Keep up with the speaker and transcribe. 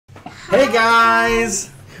Hey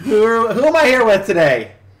guys! Who am I here with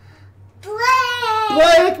today? Blake!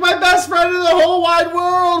 Blake, my best friend in the whole wide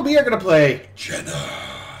world! We are going to play Jenna.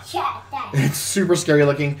 It's super scary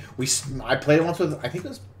looking. I played it once with, I think it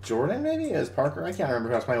was Jordyn maybe? It was Parker? I can't remember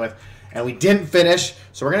who I was playing with. And we didn't finish,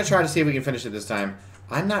 so we're going to try to see if we can finish it this time.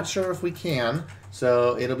 I'm not sure if we can,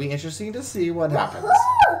 so it'll be interesting to see what happens.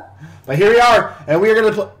 But here we are, and we are going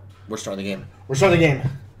to play. We're starting the game. We're starting the game.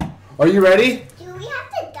 Are you ready? Do we have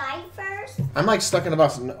to die first? I'm like stuck in the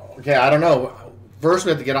bus. Okay, I don't know. First, we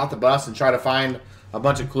have to get off the bus and try to find a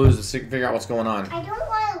bunch of clues to figure out what's going on. I don't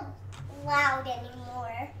want it loud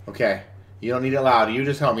anymore. Okay. You don't need it loud. You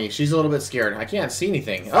just help me. She's a little bit scared. I can't see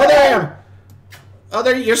anything. Oh, there I am. Oh,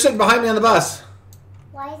 there you're sitting behind me on the bus.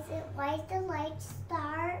 Why is the lights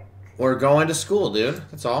dark? We're going to school, dude.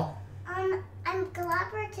 That's all. I'm glad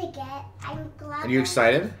we're together. Are you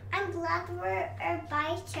excited? I'm glad we're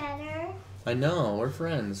by each other. I know. We're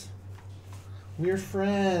friends. We're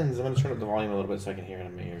friends. I'm going to turn up the volume a little bit so I can hear it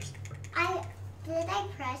in my ears. Did I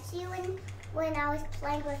press you when I was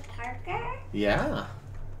playing with Parker? Yeah.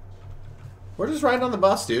 We're just riding on the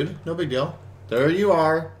bus, dude. No big deal. There you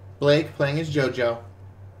are, Blake, playing as JoJo.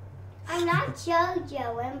 I'm not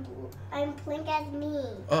JoJo. I'm playing as me.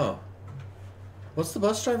 Oh. What's the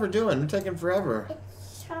bus driver doing? They're taking forever.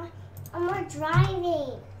 We're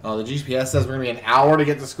driving. Oh, the GPS says we're going to be an hour to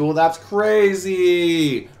get to school? That's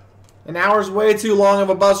crazy. An hour's way too long of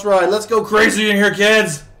a bus ride. Let's go crazy in here,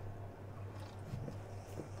 kids.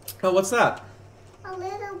 Oh, what's that? A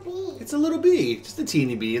little bee. It's a little bee. Just a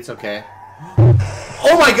teeny bee. It's okay.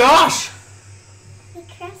 Oh my gosh! We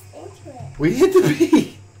crashed into it. We hit the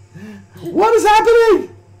bee. What is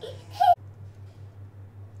happening?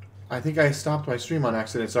 I think I stopped my stream on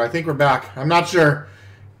accident, so I think we're back. I'm not sure.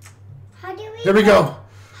 How do we? Here we go.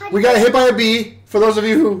 We got hit by a bee. For those of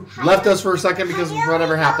you who left us for a second because of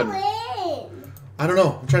whatever happened. I don't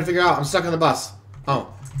know. I'm trying to figure out. I'm stuck on the bus.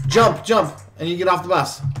 Oh. Jump, and you get off the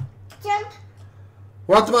bus. Jump.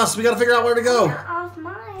 We're off the bus. We got to figure out where to go. Not off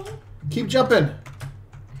mine. Keep jumping. I'm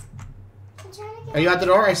trying to get. Are you out the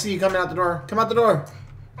door? I see you coming out the door. Come out the door.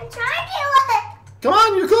 I'm trying to Come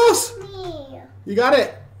on, you're close. me. You got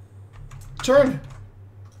it. Turn.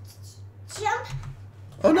 Jump.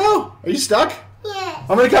 Oh no. Are you stuck? Yes.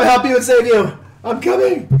 I'm going to come help you and save you. I'm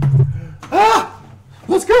coming. Ah!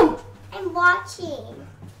 Let's go. I'm watching.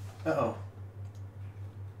 Uh-oh.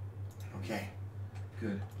 Okay.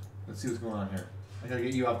 Good. Let's see what's going on here. I got to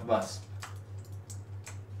get you off the bus.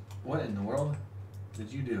 What in the world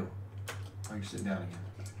did you do? Oh, you're sitting down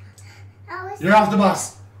again. You're off the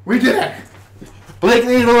bus. We did it. Blake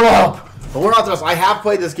needed a little help. But we're off the bus. I have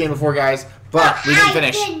played this game before, guys, but we didn't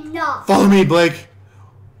finish. I did not. Follow me, Blake.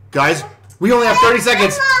 Guys, we only have 30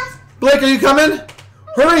 seconds. Blake, are you coming?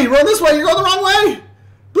 Hurry, run this way. You're going the wrong way.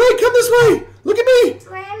 Blake, come this way. Look at me.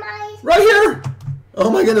 Where am I? Right here. Oh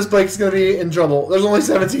my goodness, Blake's going to be in trouble. There's only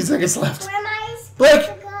 17 seconds left. Where am I? Blake,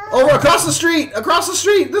 over across the street. Across the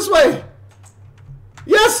street. This way.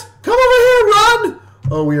 Yes. Come over here. Run.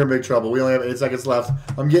 Oh, we are in big trouble. We only have 8 seconds left.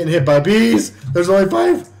 I'm getting hit by bees. There's only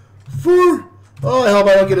 5, 4. Oh, I hope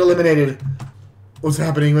I don't get eliminated. What's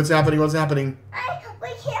happening? What's happening? What's happening? We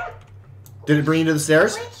can't. Did it bring you to the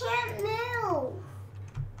stairs? We can't move.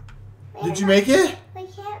 Did you make it? We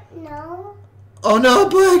can't. No. Oh no,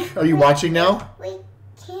 Blake. Are you watching now? We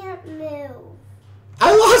can't move.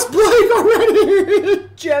 I lost Blake already.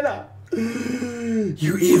 Jenna.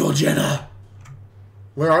 You evil Jenna.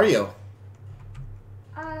 Where are you?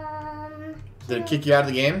 Did it kick you out of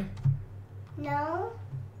the game? No.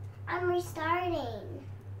 I'm restarting.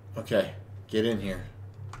 Okay. Get in here.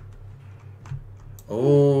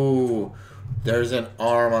 Oh. There's an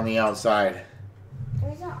arm on the outside.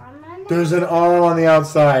 There's an arm on there? There's an arm on the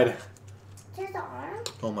outside. There's an arm?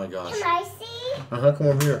 Oh my gosh. Can I see? Uh-huh. Come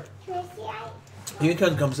over here. Can I see? You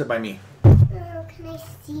can come sit by me. No, can I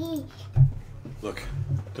see? Look.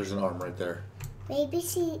 There's an arm right there. Maybe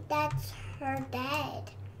that's her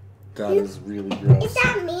dad. That is really gross. Is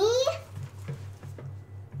that me?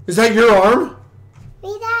 Is that your arm?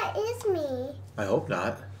 Maybe that is me. I hope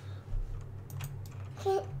not.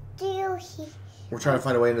 We're trying to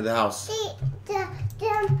find a way into the house. Is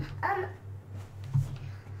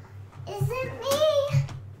it me?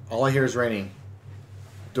 All I hear is raining.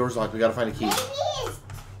 Door's locked. We gotta find a key. Maybe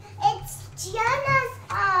it's Jenna's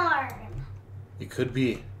arm. It could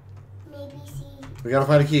be. Maybe we gotta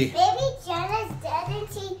find a key. Maybe Jenna's dead and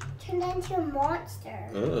she turned into a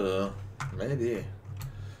monster. Maybe.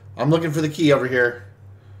 I'm looking for the key over here.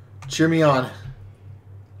 Cheer me on.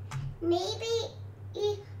 Maybe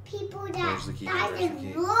people that died in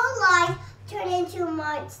key? real life turn into a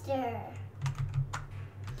monster.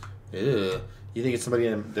 Ew. You think it's somebody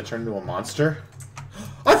that turned into a monster?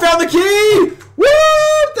 I found the key! Woo!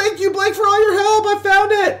 Thank you, Blake, for all your help. I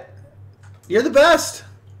found it. You're the best.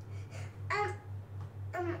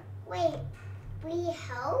 Wait. We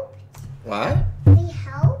help? What? We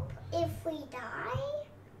help if we die?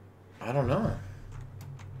 I don't know.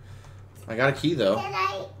 I got a key, though. Did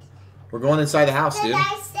We're going inside the house, dude. Did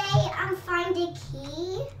I say find a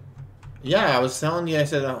key? Yeah, I was telling you. I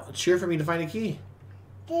said, cheer for me to find a key.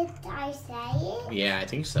 Did I say it? Yeah, I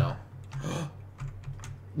think so.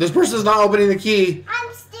 This person's not opening the key.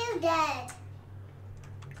 I'm still dead.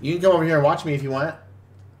 You can come over here and watch me if you want.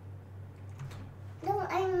 No,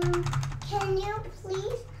 can you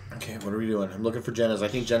please? Okay, what are we doing? I'm looking for Jenna's. I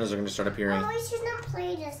think Jenna's are going to start appearing. Oh, we should not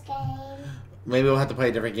play this game. Maybe we'll have to play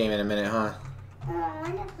a different game in a minute, huh? Oh, I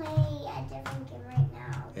want to play a different game right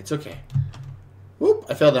now. It's okay. Whoop,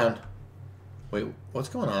 I fell down. Wait, what's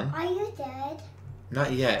going on? Are you dead?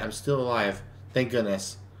 Not yet. I'm still alive. Thank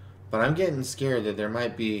goodness. But I'm getting scared that there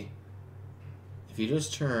might be... If you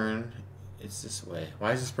just turn, it's this way.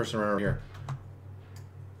 Why is this person right over here?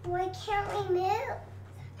 Why can't we move?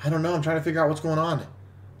 I don't know. I'm trying to figure out what's going on.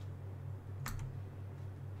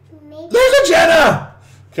 Maybe. There's a Jenna!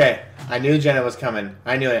 Okay, I knew Jenna was coming.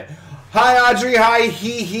 I knew it. Hi, Audrey. Hi,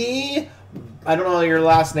 Hee. I don't know your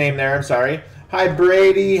last name there. I'm sorry. Hi,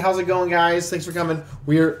 Brady. How's it going, guys? Thanks for coming.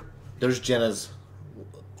 There's Jenna's.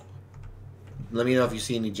 Let me know if you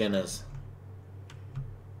see any Jenna's.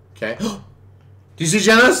 Okay. Do you see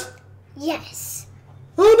Jenna's? Yes.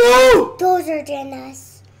 Oh, no! Those are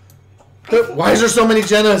Jenna's. Why is there so many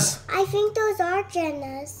Jenna's? I think those are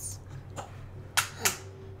Jenna's.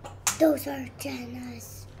 Those are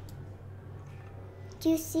Jenna's. Do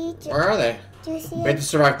you see Jenna's? Where are they? Do you see Wait to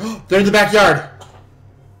survive. They're in the backyard.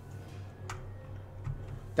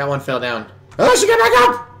 That one fell down. Oh, she got back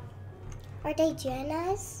up! Are they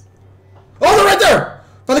Jenna's? Oh, they're right there!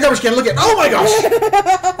 Find the garbage can. Look at. Oh my gosh!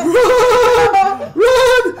 Run!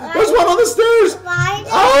 Run! There's one on the stairs.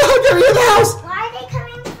 Oh, get me in the house! Why are they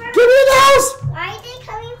coming for? Get me in the house! Why are they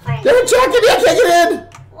coming for? They're attacking me. I can't get in.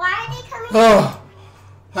 Why are they coming? Oh,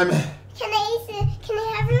 Can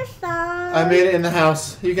I have your phone? I made it in the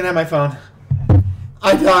house. You can have my phone.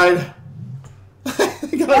 I died. Put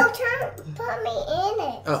me in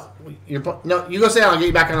it. Oh, no, you go sit down. I'll get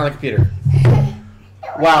you back on the computer.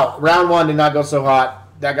 Wow, round one did not go so hot.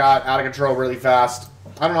 That got out of control really fast.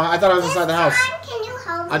 I don't know. I thought I was inside the house. Can you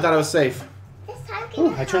help me? I thought I was safe. This time, can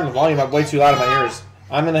you I turned the volume up way too loud in my ears.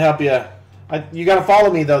 I'm going to help you. You got to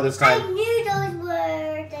follow me, though, this time. I knew those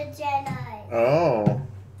were the Jedi. Oh.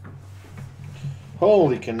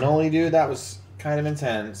 Holy cannoli, dude. That was kind of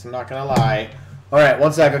intense. I'm not going to lie. All right,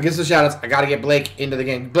 one sec. I'll give some shout-outs. I got to get Blake into the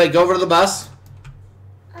game. Blake, go over to the bus.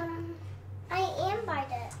 I am by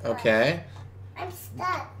the bus. Okay. I'm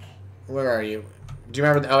stuck. Where are you? Do you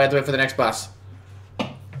remember? Oh, I have to wait for the next bus.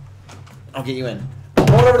 I'll get you in.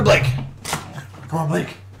 Come on over to Blake. Come on,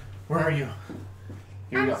 Blake. Where are you?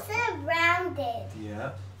 Here we go. I'm surrounded.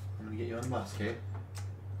 Yeah. I'm going to get you on the bus, okay?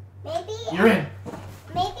 Maybe. You're in.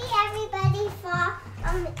 Maybe everybody fall.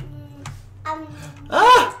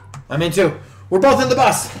 Ah! I'm in too. We're both in the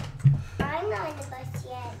bus. I'm not in the bus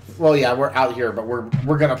yet. Well, yeah, we're out here, but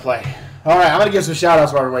we're gonna play. All right, I'm gonna give some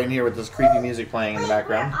shout-outs while we're waiting here with this creepy music playing in the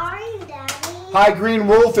background. Where are you, Daddy? Hi, Green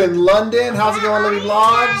Wolf in London. How's it going, Libby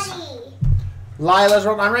Vlogs? Daddy? Lila's.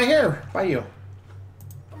 I'm right here by you.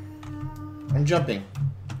 I'm jumping.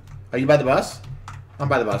 Are you by the bus? I'm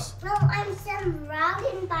by the bus. No, I'm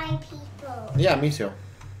surrounded by people. Yeah, me too.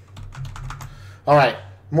 All right.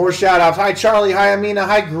 More shout-outs. Hi, Charlie. Hi, Amina.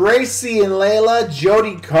 Hi, Gracie and Layla.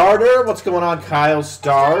 Jody Carter. What's going on? Kyle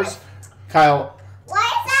Stars. Kyle. Why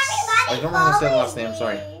is everybody I don't know how to say the last name. I'm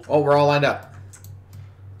sorry. Oh, we're all lined up.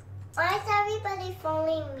 Why is everybody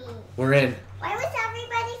following me? We're in. Why was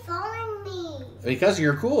everybody following me? Because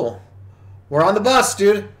you're cool. We're on the bus,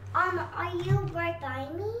 dude. Are you right by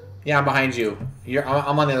me? Yeah, I'm behind you.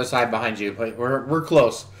 I'm on the other side behind you. But we're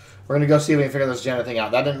close. We're going to go see if we can figure this Jenna thing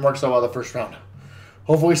out. That didn't work so well the first round.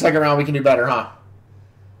 Hopefully, second round we can do better, huh?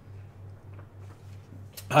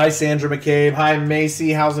 Hi, Sandra McCabe. Hi,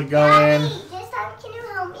 Macy. How's it going? Daddy, this time can you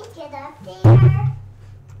help me get up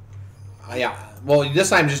there? Yeah. Well, this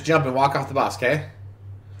time just jump and walk off the bus, okay?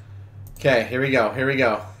 Okay, here we go. Here we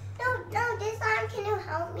go. No, this time can you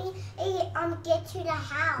help me get to the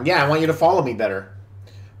house? Yeah, I want you to follow me better.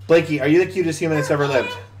 Blakey, are you the cutest human that's ever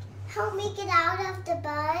lived? Help me get out of the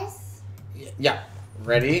bus? Yeah.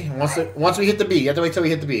 Ready? Once we hit the B. You have to wait till we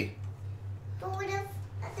hit the B. But what if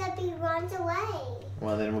the bee runs away?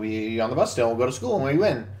 Well, then we'll be on the bus still. We'll go to school and we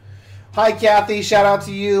win. Hi, Kathy. Shout out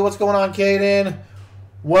to you. What's going on, Kaden?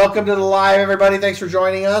 Welcome to the live, everybody. Thanks for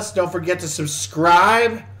joining us. Don't forget to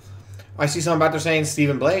subscribe. I see someone about there saying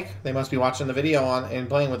Stephen Blake. They must be watching the video and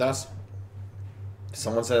playing with us.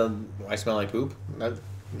 Someone said I smell like poop. Not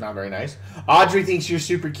very nice. Audrey thinks you're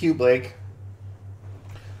super cute, Blake.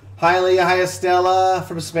 Hi, Leah. Hi, Estella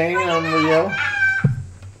from Spain. I'm Rio.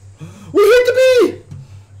 We hit the bee!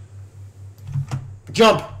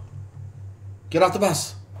 Jump. Get off the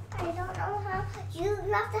bus. I don't know how. You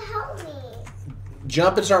have to help me.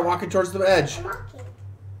 Jump and start walking towards the edge. I'm walking.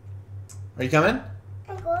 Are you coming?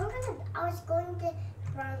 I was going to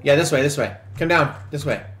run. Yeah, this way, this way. Come down, this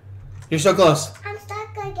way. You're so close. I'm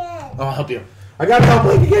stuck again. Oh, I'll help you. I gotta help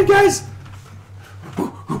Blake again, guys.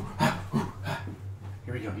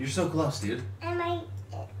 Here we go. You're so close, dude.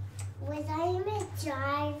 Was I a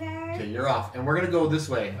driver? Okay, you're off. And we're gonna go this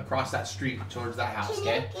way, across that street, towards that house,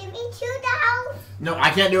 okay? Can you get me to the house? No,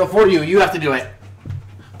 I can't do it for you. You have to do it.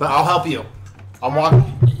 But I'll help you. I'm walking.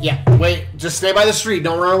 Yeah, wait. Just stay by the street.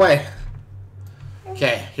 Don't run away.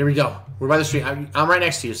 Okay, here we go. We're by the street. I'm right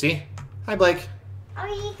next to you, see? Hi, Blake.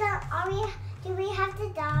 Do we have to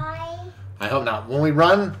die? I hope not. When we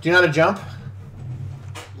run, do you know how to jump?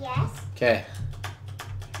 Yes. Okay.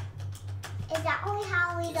 Is that only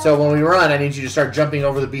how we don't? So when we run, I need you to start jumping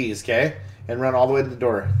over the bees, okay? And run all the way to the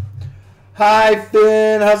door. Hi,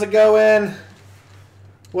 Finn. How's it going?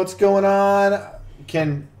 What's going on?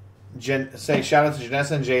 Can say shout out to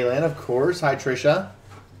Janessa and Jalen, of course. Hi, Trisha.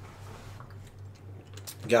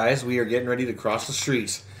 Guys, we are getting ready to cross the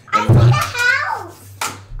street. I see the house.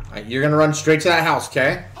 You're going to run straight to that house,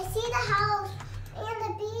 okay? I see the house and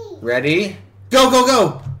the bee. Ready? Go, go,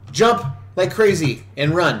 go. Jump like crazy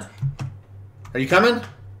and run. Are you coming?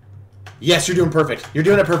 Yes, you're doing perfect. You're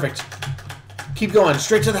doing it perfect. Keep going.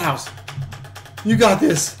 Straight to the house. You got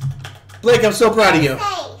this. Blake, I'm so proud of you.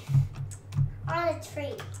 Safe. On a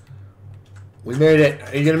tree. We made it.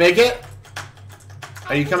 Are you going to make it?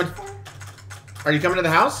 Are you coming? Are you coming to the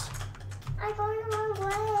house? I'm going the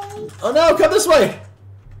wrong way. Oh no, come this way.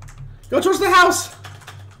 Go towards the house.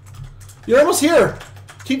 You're almost here.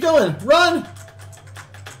 Keep going. Run.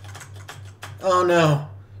 Oh no.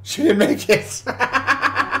 She didn't make it.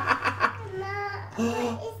 Mama,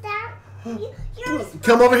 what is that?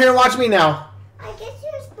 Come over here and watch me now. I guess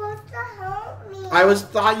you're supposed to help me. I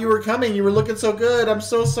thought you were coming. You were looking so good. I'm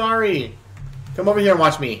so sorry. Come over here and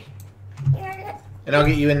watch me. And I'll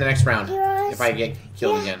get you in the next round if I get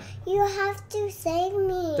killed again. You have to save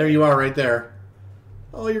me. There you are right there.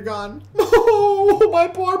 Oh, you're gone. Oh, my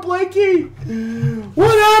poor Blakey.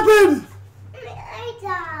 What happened? I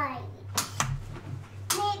died.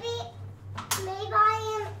 Maybe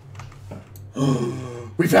I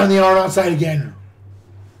am... We found the arm outside again.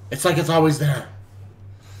 It's like it's always there.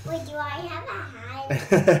 Wait, do I have a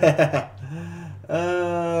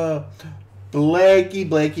hat?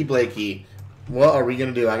 Blakey. What are we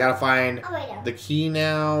going to do? I got to find the key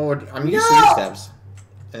now. I'm using three steps.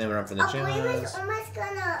 And then we're up for the challenge. I was almost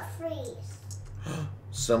going to freeze.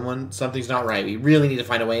 Something's not right. We really need to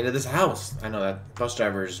find a way into this house. I know that bus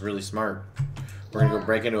driver is really smart. We're going to go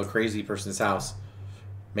break into a crazy person's house.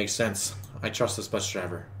 Makes sense. I trust this bus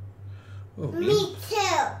driver. Ooh, me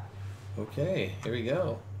too. Okay, here we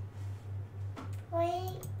go.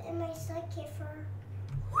 Wait, am I stuck here for...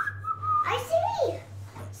 I see!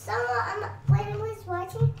 When I was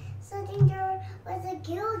watching something, there was a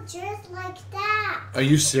girl just like that. Are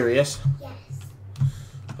you serious? Yes.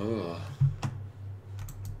 Oh.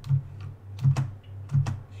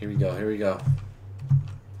 Here we go. Let's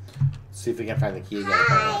see if we can find the key again.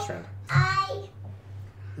 Hi.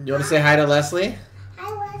 You want to say hi to Leslie?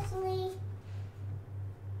 Hi, Leslie.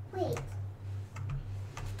 Wait.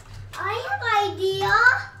 I have an idea.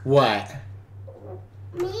 What?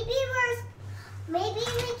 Maybe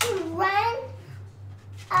we can run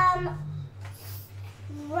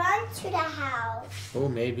to the house. Oh,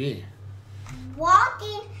 maybe.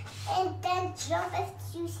 Walking and then jump if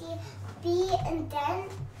you see a bee and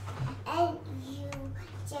you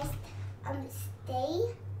just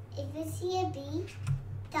stay. If you see a bee,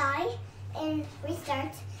 die and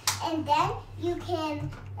restart, and then you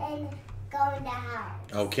can go in the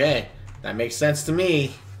house. Okay, that makes sense to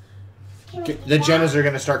me. The Jennas are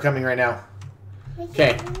going to start coming right now.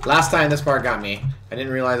 Okay, last time this part got me. I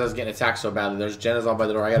didn't realize I was getting attacked so badly. There's Jennas all by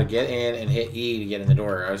the door. I got to get in and hit E to get in the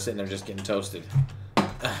door. I was sitting there just getting toasted.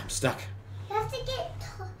 I'm stuck. You have to get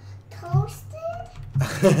toasted?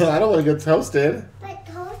 I don't want to get toasted. But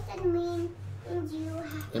toasted means you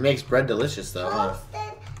have... It makes bread delicious though.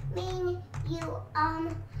 Toasted means you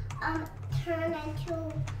turn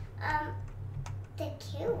into the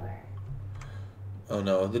killer. Oh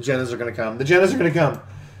no, the Jennas are going to come. The Jennas are going to come.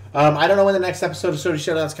 I don't know when the next episode of SOTY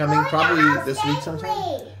Showdown's coming. Going Probably this week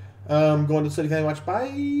sometime. Going to SOTY Family Watch.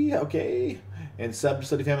 Bye. Okay. And sub to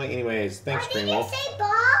SOTY Family. Anyways, thanks, Why did Greenwolf. you say bye?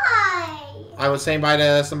 I was saying bye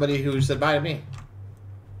to somebody who said bye to me.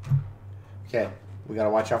 Okay. We gotta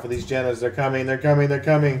watch out for these Jennas. They're coming. They're coming. They're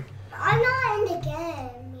coming. I'm not in the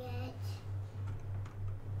game yet.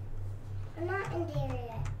 I'm not in there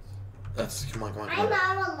yet. Come on, come on, come I'm on.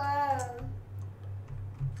 not alone.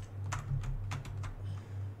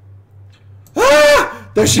 Ah!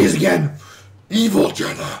 There she is again. Evil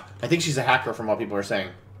Jenna. I think she's a hacker from what people are saying.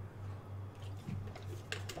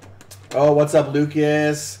 Oh, what's up,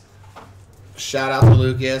 Lucas? Shout out to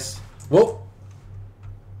Lucas. Whoa.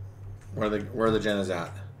 Where are the Jennas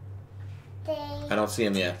at? I don't see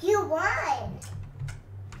them yet. You won.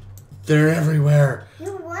 They're everywhere.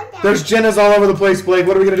 You won that. There's Jennas all over the place, Blake.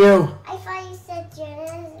 What are we gonna do? I thought you said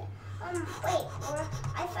Jenna's. Wait.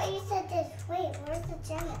 I thought you said this. Wait, where's the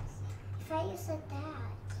Jenna's? I thought you said that.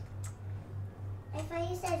 I thought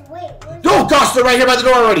you said, wait, where's Oh gosh, they're right here by the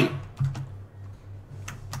door already.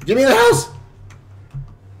 Get me in the house.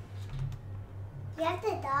 You have to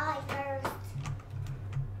die first.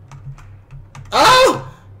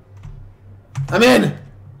 Oh! I'm in.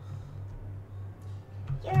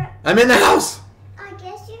 I'm in the house. I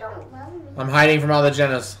guess you don't love me. I'm hiding from all the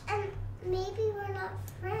Jennas. And maybe we're not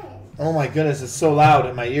friends. Oh my goodness, it's so loud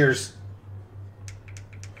in my ears.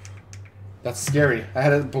 That's scary. I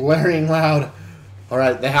had it blaring loud.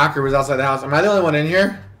 Alright, the hacker was outside the house. Am I the only one in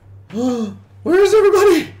here? Where's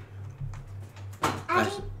everybody?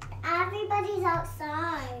 Everybody's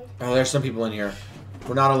outside. Oh, there's some people in here.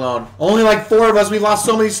 We're not alone. Only like 4 of us. We lost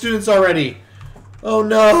so many students already. Oh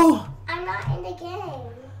no. I'm not in the game.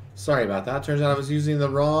 Sorry about that. Turns out I was using the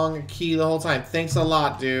wrong key the whole time. Thanks a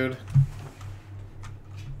lot, dude.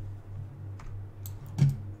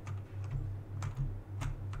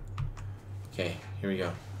 Okay, here we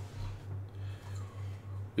go.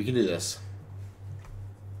 We can do this.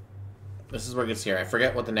 This is where it gets here. I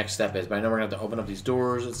forget what the next step is, but I know we're going to have to open up these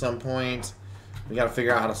doors at some point. We got to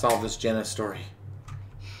figure out how to solve this Jenna story.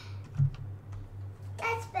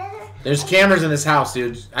 That's better. There's cameras in this house,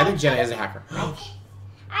 dude. I think Jenna is a hacker. I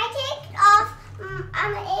take off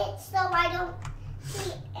it so I don't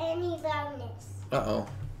see any loudness. Uh-oh.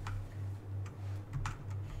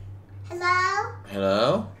 Hello?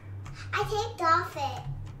 Hello? I take off it.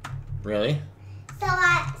 Really? So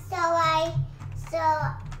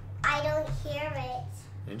I don't hear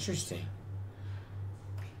it. Interesting.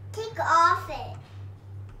 Take off it.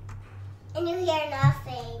 And you hear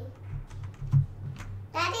nothing.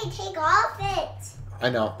 Daddy, take off it. I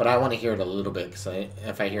know, but I want to hear it a little bit, because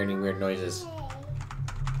if I hear any weird noises.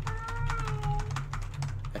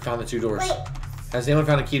 I found the 2 doors. Wait. Has anyone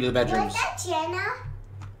found a key to the bedrooms? Was that Jenna?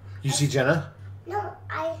 You see Jenna? No,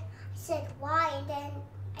 I said why, and then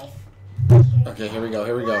I... Okay, here we go,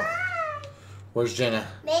 here we go. Where's Jenna?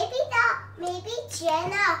 Maybe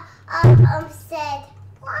Jenna said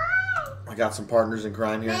why. I got some partners in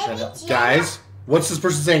crime here. Maybe Jenna. Jenna- Guys, what's this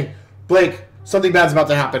person saying? Blake, something bad's about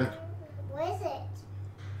to happen. What is it?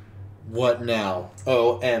 What now?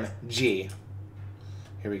 OMG.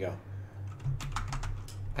 Here we go.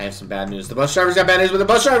 I have some bad news. The bus driver's got bad news, but the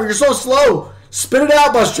bus driver, you're so slow. Spit it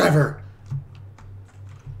out, bus driver.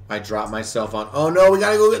 I dropped my cell phone. Oh no, we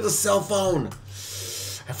gotta go get the cell phone.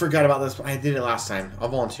 I forgot about this. I did it last time. I'll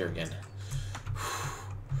volunteer again.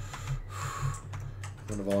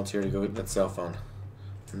 I'm gonna volunteer to go get that cell phone.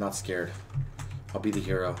 I'm not scared. I'll be the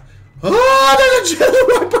hero. Oh, there's a Jenna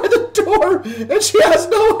right by the door, and she has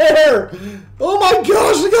no hair. Oh my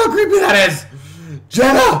gosh, look how creepy that is.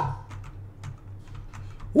 Jenna!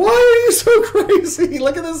 Why are you so crazy?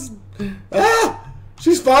 Look at this. Ah!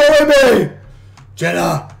 She's following me!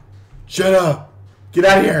 Jenna! Jenna! Get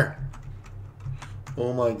out of here!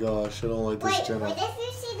 Oh my gosh, I don't like this Jenna. Wait, if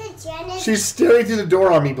you see the Jenna... She's staring through the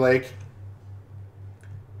door on me, Blake.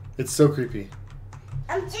 It's so creepy.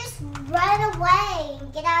 Just run away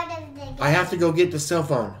and get out of the game. I have to go get the cell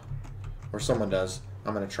phone. Or someone does.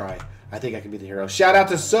 I'm gonna try. I think I can be the hero. Shout out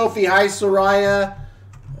to Sophie. Hi, Soraya.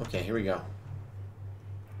 Okay, here we go.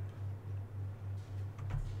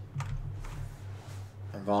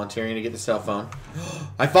 I'm volunteering to get the cell phone.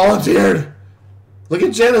 I volunteered! Look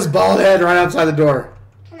at Jenna's bald head right outside the door.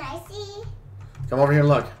 Can I see? Come over here and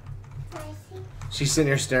look. Can I see? She's sitting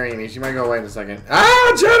here staring at me. She might go away in a second.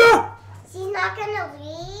 Ah, Jenna! She's not gonna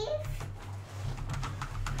leave?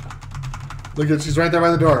 Look at, she's right there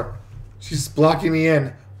by the door. She's blocking me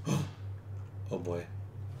in. Oh boy.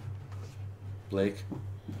 Blake.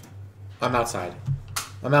 I'm outside.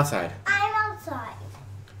 I'm outside. I'm outside.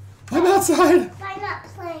 I'm outside. I'm not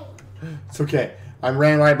playing. It's okay. I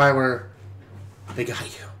ran right by where they got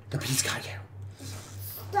you. The bees got you.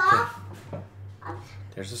 Stop. Okay.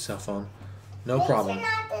 There's a cell phone. No problem.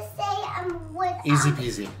 Not to say easy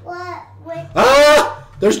peasy. What? Ah!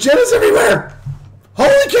 There's Jennas everywhere!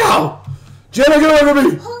 Holy cow! Jenna, get away from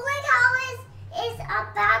me! Holy cow is a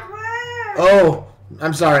bad word. Oh,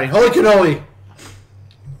 I'm sorry. Holy cannoli.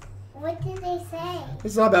 What did they say?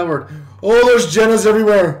 It's not a bad word. Oh, there's Jennas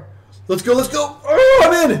everywhere. Let's go, let's go. Oh,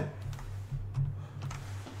 I'm in.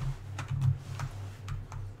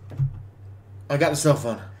 I got the cell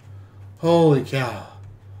phone. Holy cow.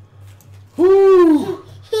 Woo.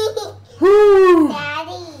 Woo.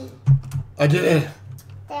 Daddy. I did it.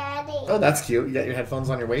 Daddy. Oh, that's cute. You got your headphones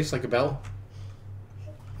on your waist like a belt?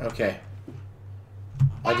 Okay.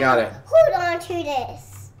 I got it. Hold on to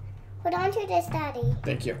this. Hold on to this, Daddy.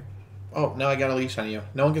 Thank you. Oh, now I got a leash on you.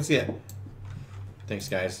 No one can see it. Thanks,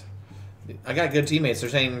 guys. I got good teammates. They're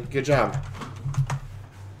saying good job.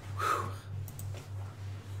 Whew.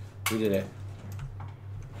 We did it.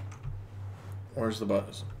 Where's the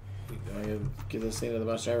bus? I gotta give this thing to the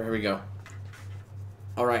bus driver. Here we go.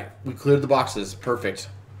 All right, we cleared the boxes. Perfect.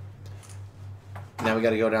 Now we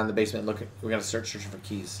got to go down the basement and look. We got to search for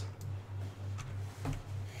keys.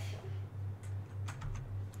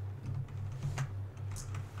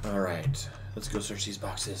 All right, let's go search these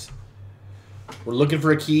boxes. We're looking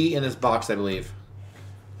for a key in this box, I believe.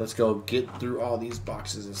 Let's go get through all these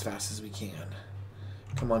boxes as fast as we can.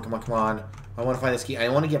 Come on, come on, come on. I want to find this key. I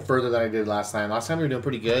want to get further than I did last time. Last time we were doing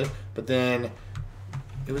pretty good, but then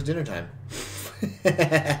it was dinner time.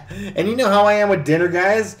 And you know how I am with dinner,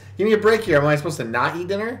 guys. Give me a break here. Am I supposed to not eat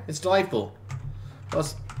dinner? It's delightful.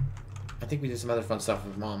 Plus, I think we did some other fun stuff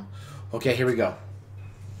with Mom. Okay, here we go.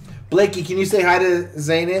 Blakey, can you say hi to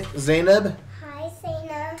Zainab? Hi,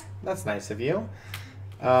 Zainab. That's nice of you.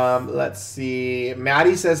 Let's see.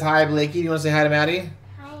 Maddie says hi, Blakey. Do you want to say hi to Maddie?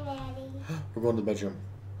 Hi, Maddie. We're going to the bedroom.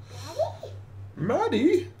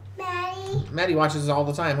 Maddie? Maddie? Maddie watches us all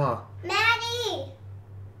the time, huh? Maddie!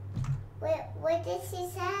 What did she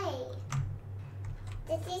say?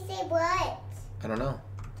 Did she say what? I don't know.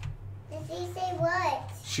 Did she say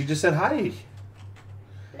what? She just said hi.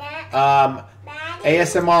 Maddie?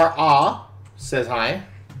 ASMR says hi.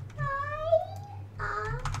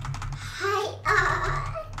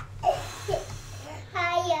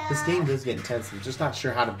 Hi. This game does get intense. I'm just not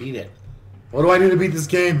sure how to beat it. What do I do to beat this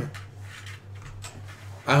game?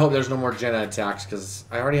 I hope there's no more Jenna attacks because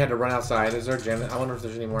I already had to run outside. Is there Jenna? I wonder if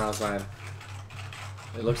there's any more outside.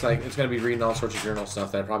 It looks like it's going to be reading all sorts of journal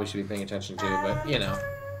stuff that I probably should be paying attention to, but you know.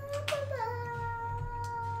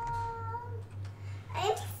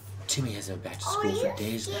 Timmy hasn't been back to school for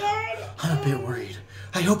days now. I'm a bit worried.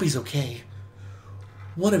 I hope he's okay.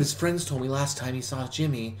 One of his friends told me last time he saw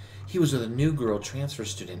Jimmy, he was with a new girl transfer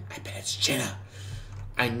student. I bet it's Jenna.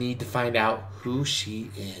 I need to find out who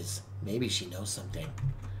she is. Maybe she knows something.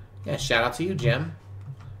 Yeah, shout out to you, Jem.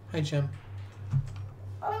 Hi, Jem.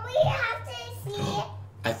 We have to see.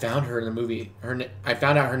 I found her in the movie. I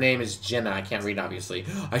found out her name is Jenna. I can't read, obviously.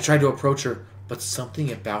 I tried to approach her, but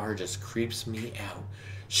something about her just creeps me out.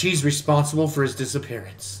 She's responsible for his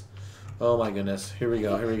disappearance. Oh my goodness. Here we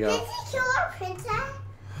go. Here we go. Did he kill our princess?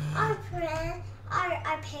 Our parents?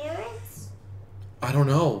 I don't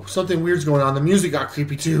know. Something weird's going on. The music got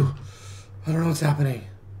creepy too. I don't know what's happening.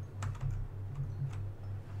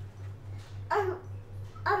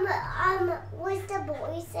 Was the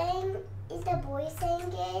boy saying? Is the boy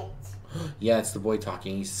saying it? Yeah, it's the boy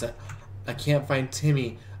talking. He said, "I can't find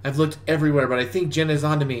Timmy. I've looked everywhere, but I think Jenna's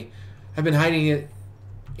onto me. I've been hiding it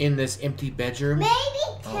in this empty bedroom." Maybe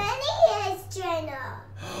Kenny is Jenna.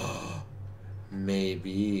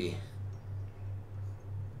 Maybe.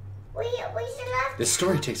 We should have. This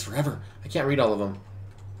story takes forever. I can't read all of them.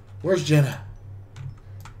 Where's Jenna?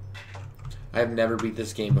 I have never beat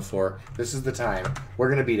this game before. This is the time. We're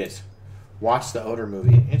going to beat it. Watch the Odor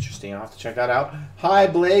movie. Interesting. I'll have to check that out. Hi,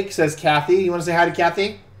 Blake, says Kathy. You want to say hi to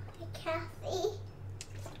Kathy? Hi, Kathy.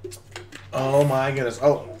 Oh, my goodness.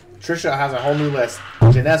 Oh, Trisha has a whole new list.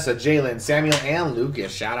 Janessa, Jalen, Samuel, and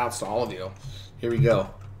Lucas. Shout outs to all of you. Here we go.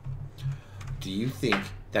 Do you think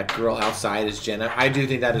that girl outside is Jenna? I do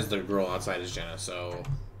think that is the girl outside is Jenna, so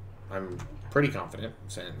I'm pretty confident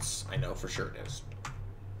since I know for sure it is.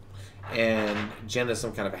 And Jenna's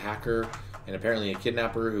some kind of a hacker and apparently a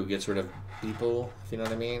kidnapper who gets rid of people, if you know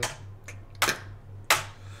what I mean.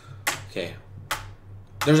 Okay.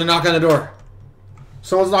 There's a knock on the door.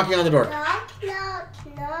 Someone's knocking on the door. Knock, knock,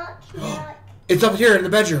 knock, knock. It's up here in the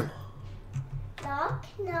bedroom. Knock,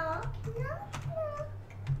 knock, knock, knock.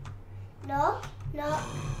 Knock, knock.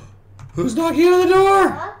 Who's knocking on the door?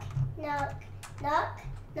 Knock, knock, knock,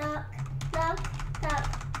 knock, knock,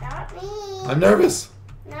 Not me. I'm nervous.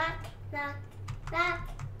 Knock, knock, knock,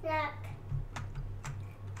 knock.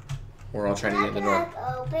 We're all trying to get in the door.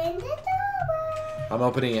 Open the door. I'm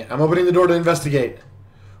opening it. I'm opening the door to investigate.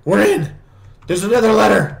 We're in. There's another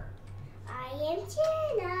letter. I am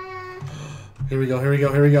Jenna. Here we go. Here we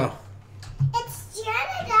go. Here we go. It's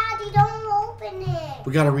Jenna, Daddy. Don't open it.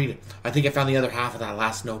 We gotta read it. I think I found the other half of that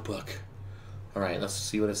last notebook. All right, let's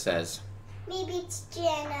see what it says. Maybe it's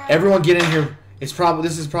Jenna. Everyone, get in here. It's probably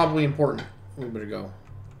this is probably important. We better go.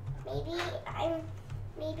 Maybe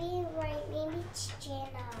it's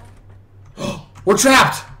Jenna. We're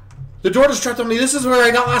trapped. The door just trapped on me. This is where I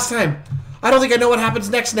got last time. I don't think I know what happens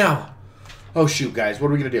next now. Oh shoot, guys, what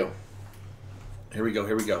are we gonna do? Here we go.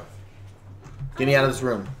 Here we go. Get me out of this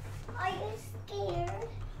room. Are you scared?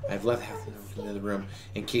 I've left half the other room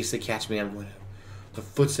in case they catch me. I'm going to. The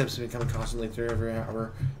footsteps have been coming constantly through every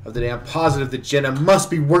hour of the day. I'm positive that Jenna must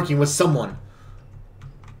be working with someone.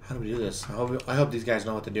 How do we do this? I hope these guys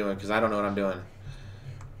know what they're doing because I don't know what I'm doing.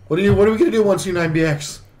 What are we gonna do?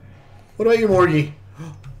 129BX. What about you, Morgie?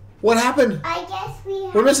 What happened? I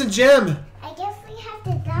guess we're missing Jim. I guess we have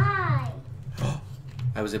to die.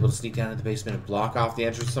 I was able to sneak down into the basement and block off the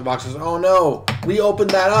entrance to the boxes. Oh no! We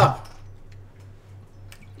opened that up.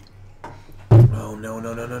 Oh no!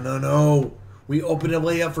 No! No! No! No! No! We opened a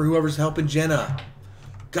way up for whoever's helping Jenna.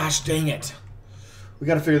 Gosh dang it! We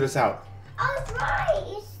got to figure this out. Oh, it's right.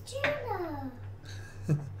 It's Jenna.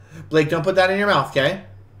 Blake, don't put that in your mouth, okay?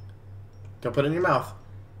 Don't put it in your mouth.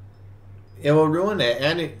 It will ruin it,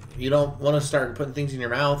 and you don't want to start putting things in your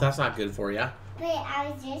mouth. That's not good for you. But I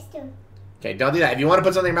was just a... Okay, don't do that. If you want to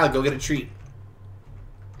put something in your mouth, go get a treat.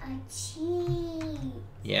 A cheese.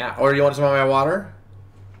 Yeah, or you want some of my water?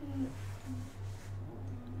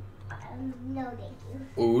 No, thank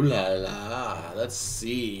you. Ooh la la. Let's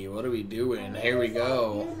see. What are we doing? Here we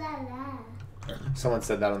go. Ooh la la. Someone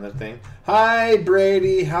said that on their thing. Hi,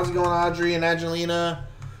 Brady. How's it going, Audrey and Angelina?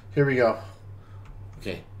 Here we go.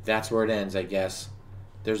 Okay, that's where it ends, I guess.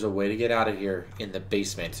 There's a way to get out of here in the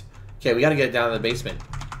basement. Okay, we got to get down to the basement.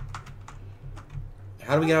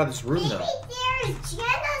 How do we get out of this room, though? Maybe there's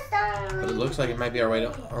Jenna's on. But it looks like it might be our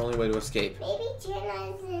only way to escape. Maybe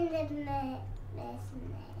Jenna's in the basement.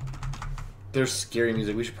 There's scary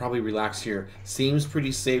music. We should probably relax here. Seems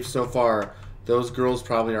pretty safe so far. Those girls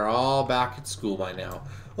probably are all back at school by now.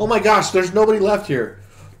 Oh my gosh, there's nobody left here.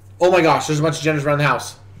 Oh my gosh, there's a bunch of Jennas around the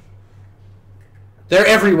house. They're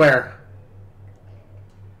everywhere.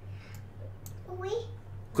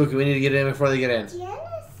 Cookie, we need to get in before they get in. Jenna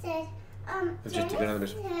said,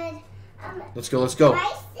 let's go, let's go.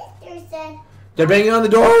 My sister said... They're banging on the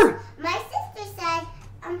door? My sister said,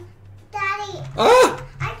 Daddy, ah!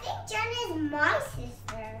 I think Jenna is my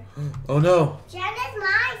sister. Oh no. Jenna's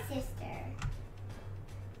my sister.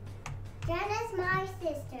 Jenna's my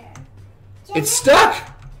sister. It's stuck!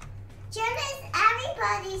 Jenna's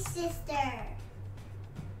everybody's sister.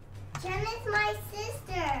 Jenna's my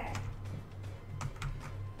sister.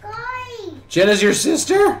 Guys. Jenna's your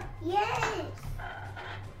sister? Yes.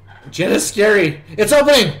 Jenna's scary. It's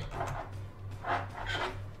opening!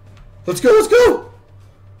 Let's go, let's go!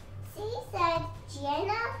 She said,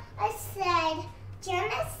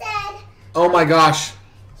 Jenna said... Oh my gosh.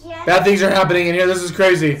 Bad things are happening in here. This is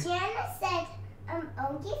crazy. Jenna said,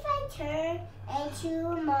 only if I turn into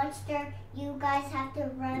a monster, you guys have to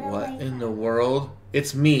run away. What in the world?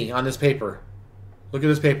 It's me on this paper. Look at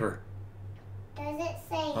this paper. Does it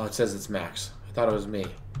say? Oh, it says it's Max. I thought it was me.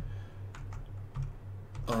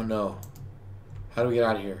 Oh no. How do we get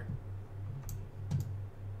out of here?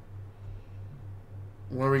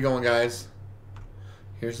 Where are we going, guys?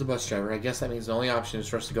 Here's the bus driver. I guess that means the only option is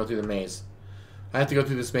for us to go through the maze. I have to go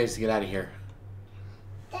through this maze to get out of here.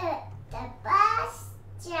 The bus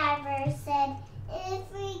driver said, if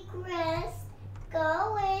we regress,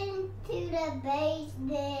 go into the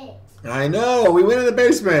basement. I know! We went in the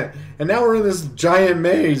basement! And now we're in this giant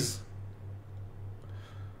maze.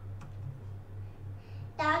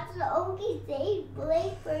 That's the only safe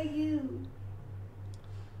place for you.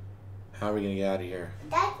 How are we going to get out of here?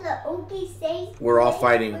 That's the only safe We're all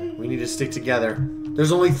fighting. We need to stick together.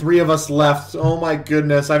 There's only 3 of us left. Oh my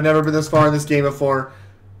goodness. I've never been this far in this game before.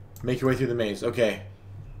 Make your way through the maze. Okay.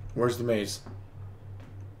 Where's the maze?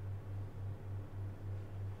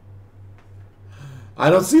 I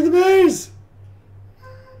don't see the maze!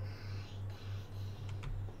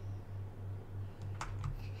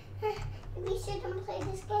 We shouldn't play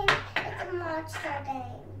this game. It's a monster game.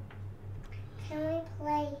 Can we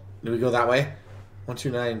play? Do we go that way?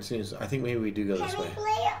 129 seems. I think maybe we do go this way. Can we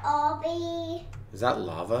play obby? Is that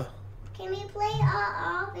lava? Can we play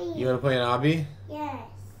obby? You want to play an obby? Yes.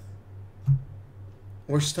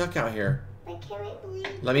 We're stuck out here. I can't believe.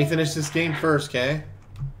 Let me finish this game first, okay?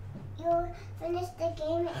 You'll finish the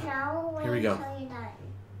game now. Here we go. Until you're done.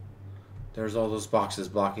 There's all those boxes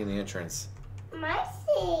blocking the entrance. When I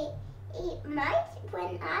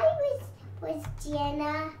was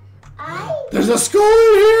Jenna, There's a skull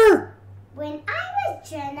in here! When I was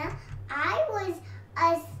Jenna, I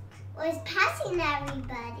was passing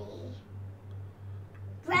everybody.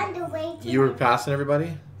 Run away to You were passing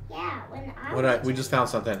everybody? Yeah, when I We just found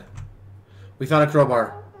something. We found a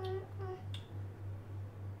crowbar.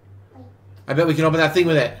 I bet we can open that thing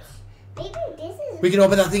with it. Maybe this is... We can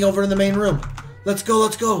open that thing over in the main room. Let's go,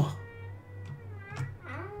 let's go.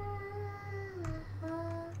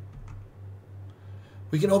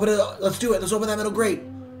 We can open it. Let's do it. Let's open that metal grate.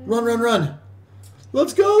 Run, run, run.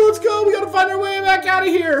 Let's go, let's go. We gotta find our way back out of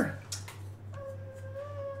here.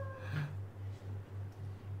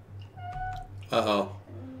 Uh-oh.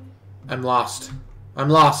 I'm lost. I'm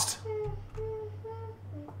lost.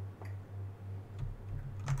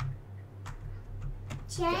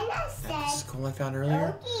 Jenna That's the said, skull I found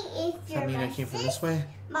earlier. Does that mean I came from this way?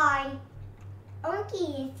 My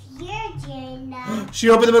Unky is here, Jenna. She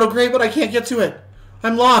opened the metal grate, but I can't get to it.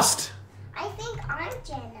 I'm lost. I think I'm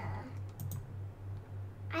Jenna.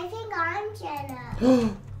 I think I'm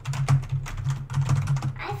Jenna.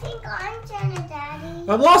 I think I'm Jenna, Daddy.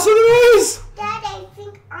 I'm lost in the maze. Dad, I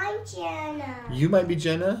think I'm Jenna. You might be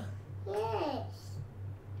Jenna. Yes.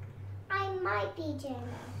 I might be Jenna.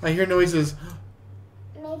 I hear noises.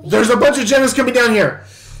 Maybe. There's a bunch of Jennas coming down here.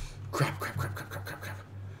 Crap, crap, crap, crap, crap, crap, crap.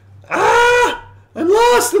 Ah! I'm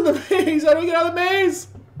lost in the maze. How do I get out of the maze?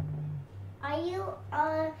 Are you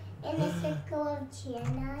in a circle of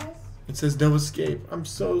Jennas? It says no escape. I'm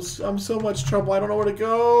so much trouble. I don't know where to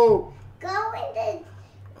go. Go in the...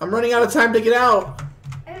 I'm running out of time to get out.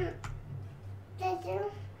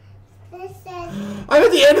 This says... I'm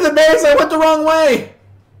at the end of the maze. I went the wrong way.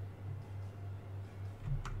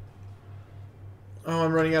 Oh,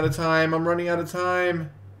 I'm running out of time. I'm running out of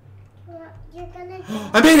time. You're gonna...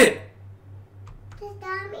 I made it. Does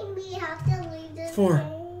that mean we have to leave this 4,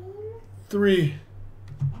 game? 3.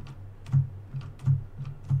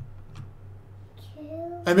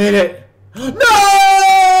 2. I made it. No!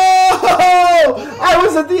 I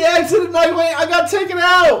was at the exit and I got taken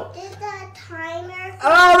out. Did the timer...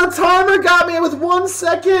 Oh, the timer got me with 1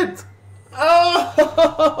 second.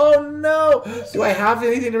 Oh, no. Do I have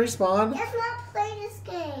anything to respawn? Let's not play this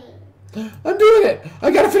game. I'm doing it.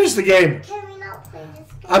 I gotta finish the game. Can we not play this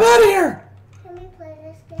game? I'm out of here. Can we play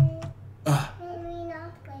this game? Can we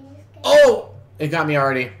not play this game? Oh, it got me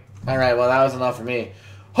already. All right, well, that was enough for me.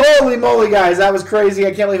 Holy moly, guys. That was crazy.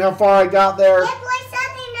 I can't believe how far I got there. Let's play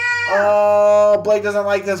something now. Oh, Blake doesn't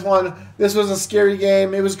like this one. This was a scary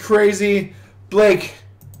game. It was crazy. Blake,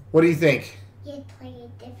 what do you think? You'd play a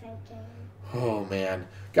different game. Oh, man.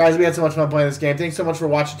 Guys, we had so much fun playing this game. Thanks so much for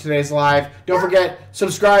watching today's live. Don't forget,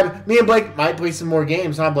 subscribe. Me and Blake might play some more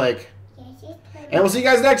games, huh, Blake? Yes, And we'll see you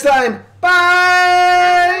guys next time. Bye!